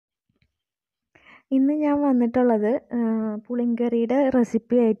ഇന്ന് ഞാൻ വന്നിട്ടുള്ളത് പുളിങ്കറിയുടെ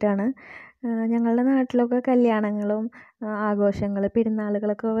റെസിപ്പി ആയിട്ടാണ്. ഞങ്ങളുടെ നാട്ടിലൊക്കെ കല്യാണങ്ങളും ആഘോഷങ്ങൾ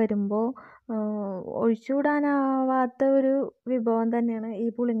പെരുന്നാളുകളൊക്കെ വരുമ്പോൾ ഒഴിച്ചുകൂടാനാവാത്ത ഒരു വിഭവം തന്നെയാണ് ഈ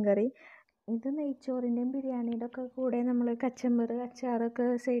പുളിങ്കറി. ഇത് നെയ്ച്ചോറിൻ്റെയും ബിരിയാണിയുടെ ഒക്കെ കൂടെ നമ്മൾ കച്ചമ്പറ് അച്ചാറൊക്കെ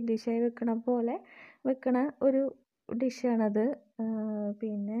സൈഡ് ഡിഷായി വെക്കണ ഒരു ഡിഷാണത്.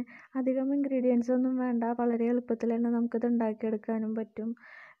 പിന്നെ അധികം ഇൻഗ്രീഡിയൻസ് ഒന്നും വേണ്ട, വളരെ എളുപ്പത്തിൽ തന്നെ നമുക്കിത് ഉണ്ടാക്കിയെടുക്കാനും പറ്റും.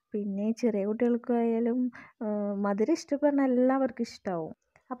 പിന്നെ ചെറിയ കുട്ടികൾക്കായാലും മധുരം ഇഷ്ടപ്പെടുന്ന എല്ലാവർക്കും ഇഷ്ടമാവും.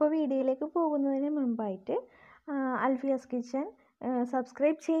 അപ്പോൾ വീഡിയോയിലേക്ക് പോകുന്നതിന് മുമ്പായിട്ട് അൽഫിയാസ് കിച്ചൻ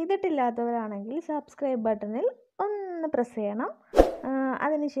സബ്സ്ക്രൈബ് ചെയ്തിട്ടില്ലാത്തവരാണെങ്കിൽ സബ്സ്ക്രൈബ് ബട്ടണിൽ ഒന്ന് പ്രസ് ചെയ്യണം.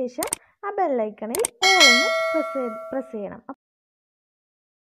 അതിനുശേഷം ആ ബെല്ലൈക്കണിൽ ഓളൊന്ന് പ്രസ് ചെയ്യണം.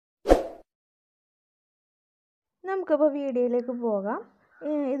 നമുക്കപ്പോൾ വീഡിയോയിലേക്ക് പോകാം.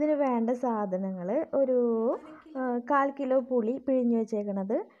 ഇതിന് വേണ്ട സാധനങ്ങൾ: ഒരു 1/4 കിലോ പുളി പിഴിഞ്ഞ്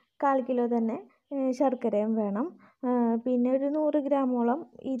വെച്ചേക്കണത്, 1/4 കിലോ തന്നെ ശർക്കരയും വേണം. പിന്നെ ഒരു 100 ഗ്രാമോളം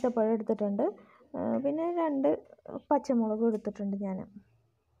ഈത്തപ്പഴം എടുത്തിട്ടുണ്ട്. പിന്നെ 2 പച്ചമുളകും എടുത്തിട്ടുണ്ട് ഞാൻ.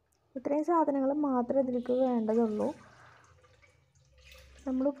 ഇത്രയും സാധനങ്ങൾ മാത്രമേ ഇതിലേക്ക് വേണ്ടതുള്ളൂ.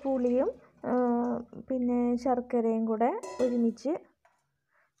 നമ്മൾ പുളിയും പിന്നെ ശർക്കരയും കൂടെ ഒരുമിച്ച്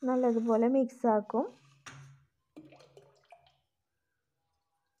നല്ലതുപോലെ മിക്സാക്കും.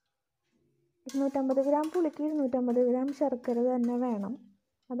 250 ഗ്രാം പുളിക്ക് 250 ഗ്രാം ശർക്കര തന്നെ വേണം.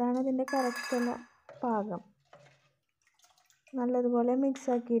 അതാണ് ഇതിൻ്റെ കറക്റ്റുള്ള പാകം. നല്ലതുപോലെ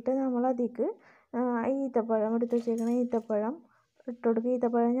മിക്സാക്കിയിട്ട് നമ്മൾ അതിലേക്ക് ഈത്തപ്പഴം എടുത്ത് വെച്ചേക്കണം. ഈത്തപ്പഴം ഇട്ട് കൊടുക്കുക.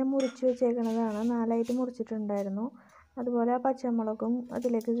 ഈത്തപ്പഴം ഞാൻ മുറിച്ച് വെച്ചേക്കണതാണ്, 4ആയിട്ട് മുറിച്ചിട്ടുണ്ടായിരുന്നു. അതുപോലെ ആ പച്ചമുളകും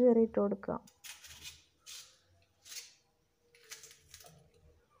അതിലേക്ക് കീറിയിട്ട് കൊടുക്കുക.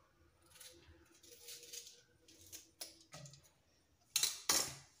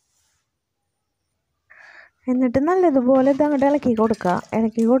 എന്നിട്ട് നല്ലതുപോലെ ഇത് അങ്ങോട്ട് ഇളക്കി കൊടുക്കുക.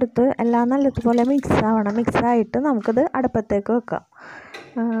 ഇളക്കി കൊടുത്ത് എല്ലാം നല്ലതുപോലെ മിക്സായിട്ട് നമുക്കിത് അടുപ്പത്തേക്ക് വെക്കാം.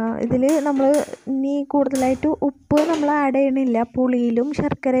 ഇതിൽ നമ്മൾ ഇനി കൂടുതലായിട്ട് ഉപ്പ് നമ്മൾ ആഡ് ചെയ്യണില്ല. പുളിയിലും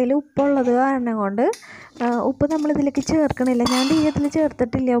ശർക്കരയിലും ഉപ്പുള്ളത് കാരണം കൊണ്ട് ഉപ്പ് നമ്മൾ ഇതിലേക്ക് ചേർക്കണില്ല. ഞാൻ തീയത്തിൽ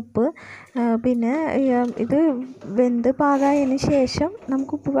ചേർത്തിട്ടില്ല ഉപ്പ്. പിന്നെ ഇത് വെന്ത് പാകമായതിന് ശേഷം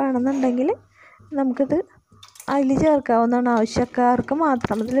നമുക്ക് ഉപ്പ് വേണമെന്നുണ്ടെങ്കിൽ നമുക്കിത് അതിൽ ചേർക്കാവുന്നതാണ്. ആവശ്യക്കാർക്ക്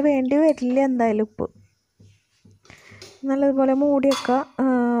മാത്രം, ഇതിൽ വേണ്ടി വരില്ല എന്തായാലും ഉപ്പ്. നല്ലതുപോലെ മൂടി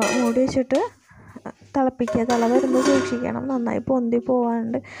വെച്ചിട്ട് തിളപ്പിക്കുക. തിള വരുമ്പോൾ സൂക്ഷിക്കണം, നന്നായി പൊന്തി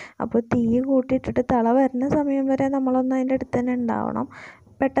പോവാണ്ട്. അപ്പോൾ തീ കൂട്ടിയിട്ടിട്ട് തിള വരുന്ന സമയം വരെ നമ്മളൊന്ന് അതിൻ്റെ അടുത്ത് തന്നെ ഉണ്ടാവണം.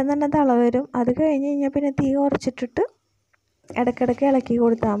 പെട്ടെന്ന് തന്നെ തിള വരും. അത് കഴിഞ്ഞ് കഴിഞ്ഞാൽ പിന്നെ തീ കുറച്ചിട്ടിട്ട് ഇടയ്ക്കിടയ്ക്ക് ഇളക്കി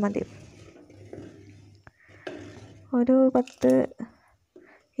കൊടുത്താൽ മതി. ഒരു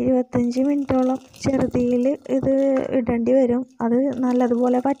 10-25 മിനിറ്റോളം ചെറുതീയിൽ ഇത് ഇടേണ്ടി വരും. അത്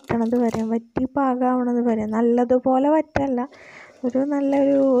നല്ലതുപോലെ വറ്റണത് വരെ, വറ്റി പാകമാവണത് വരെ. നല്ലതുപോലെ വറ്റല്ല,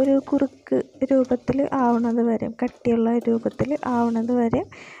 ഒരു കുറുക്ക് രൂപത്തിൽ ആവണത് വരെ, കട്ടിയുള്ള രൂപത്തിൽ ആവണത് വരെ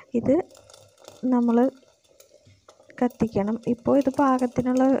ഇത് നമ്മൾ കത്തിക്കണം. ഇപ്പോൾ ഇത്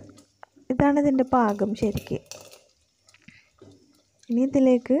പാകത്തിനുള്ള ഇതാണ് ഇതിൻ്റെ പാകം ശരിക്ക്. ഇനി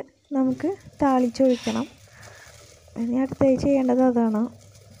ഇതിലേക്ക് നമുക്ക് താളിച്ചൊഴിക്കണം. ഇനി അടുത്തായി ചെയ്യേണ്ടത് അതാണ്.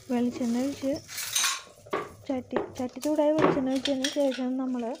 വെളിച്ചെണ്ണ ഒഴിച്ച് ചട്ടി ചൂടായി വെളിച്ചെണ്ണ ഒഴിച്ചതിന് ശേഷം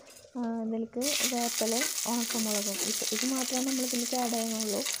നമ്മൾ ഇതിലേക്ക് വേപ്പിലയും ഉണക്കമുളകും ഇത് മാത്രമേ നമ്മൾ ഇതിലേക്ക് ആഡ്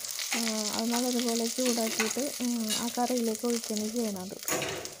ചെയ്യുന്നുള്ളൂ. അത് നല്ലതുപോലെ ചൂടാക്കിയിട്ട് ആ കറിയിലേക്ക് ഒഴിക്കുകയാണ് ചെയ്യണത്.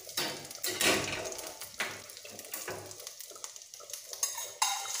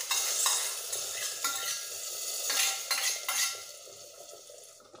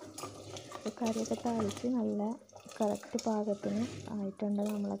 കറിയൊക്കെ താളിച്ച് നല്ല കറക്റ്റ് പാകത്തിന് ആയിട്ടുണ്ട്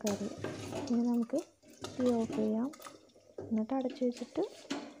നമ്മളെ കറി. ഇനി നമുക്ക് തീ ഓഫ് ചെയ്യാം. എന്നിട്ട് അടച്ചു വെച്ചിട്ട്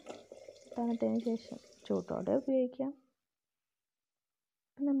തണുത്തതിന് ശേഷം ചൂടോടെ ഉപയോഗിക്കാം.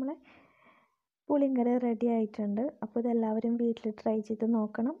 നമ്മളെ പുളിങ്കറി റെഡി ആയിട്ടുണ്ട്. അപ്പോൾ ഇതെല്ലാവരും വീട്ടിൽ ട്രൈ ചെയ്ത്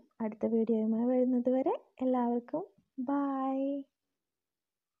നോക്കണം. അടുത്ത വീഡിയോയുമായി വരുന്നത് വരെ എല്ലാവർക്കും ബൈ.